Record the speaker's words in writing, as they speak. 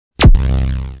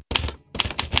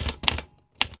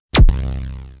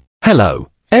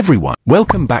Hello, everyone.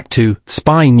 Welcome back to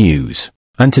Spy News.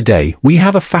 And today, we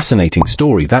have a fascinating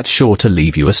story that's sure to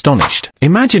leave you astonished.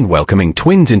 Imagine welcoming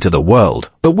twins into the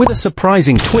world, but with a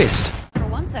surprising twist. For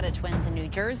one set of twins in New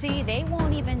Jersey, they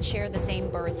won't even share the same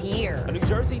birth year. A New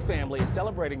Jersey family is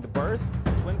celebrating the birth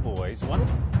of twin boys.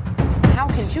 How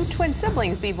can two twin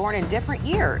siblings be born in different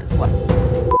years?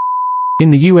 In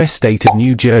the U.S. state of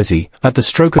New Jersey, at the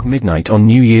stroke of midnight on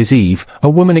New Year's Eve, a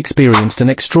woman experienced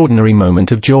an extraordinary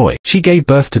moment of joy. She gave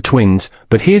birth to twins,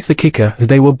 but here's the kicker,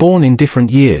 they were born in different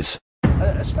years.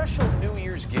 A special New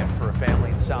Year's gift for a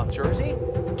family in South Jersey,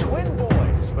 twin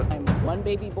boys. But one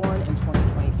baby born in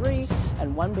 2023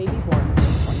 and one baby born in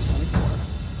 2024.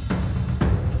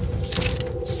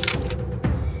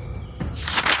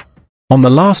 On the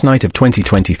last night of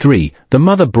 2023, the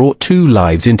mother brought two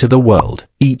lives into the world,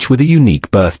 each with a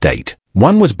unique birth date.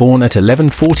 One was born at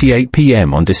 11:48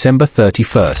 p.m. on December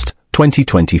 31st,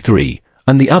 2023,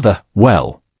 and the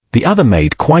other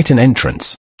made quite an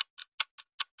entrance.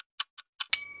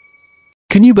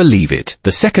 Can you believe it?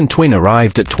 The second twin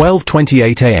arrived at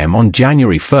 12:28 a.m. on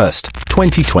January 1st,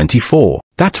 2024.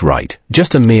 That's right,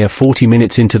 just a mere 40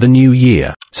 minutes into the new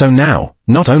year. So now,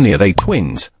 not only are they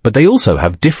twins, but they also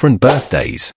have different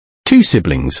birthdays. Two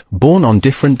siblings, born on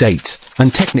different dates,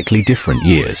 and technically different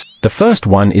years. The first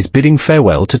one is bidding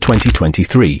farewell to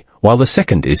 2023, while the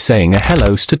second is saying a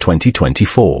hellos to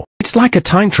 2024. It's like a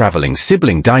time-traveling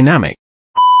sibling dynamic.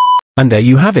 And there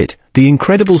you have it, the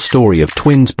incredible story of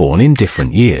twins born in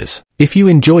different years. If you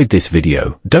enjoyed this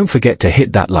video, don't forget to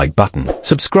hit that like button,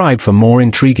 subscribe for more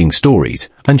intriguing stories,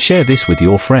 and share this with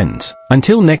your friends.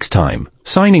 Until next time,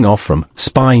 signing off from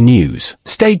Spy News.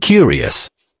 Stay curious.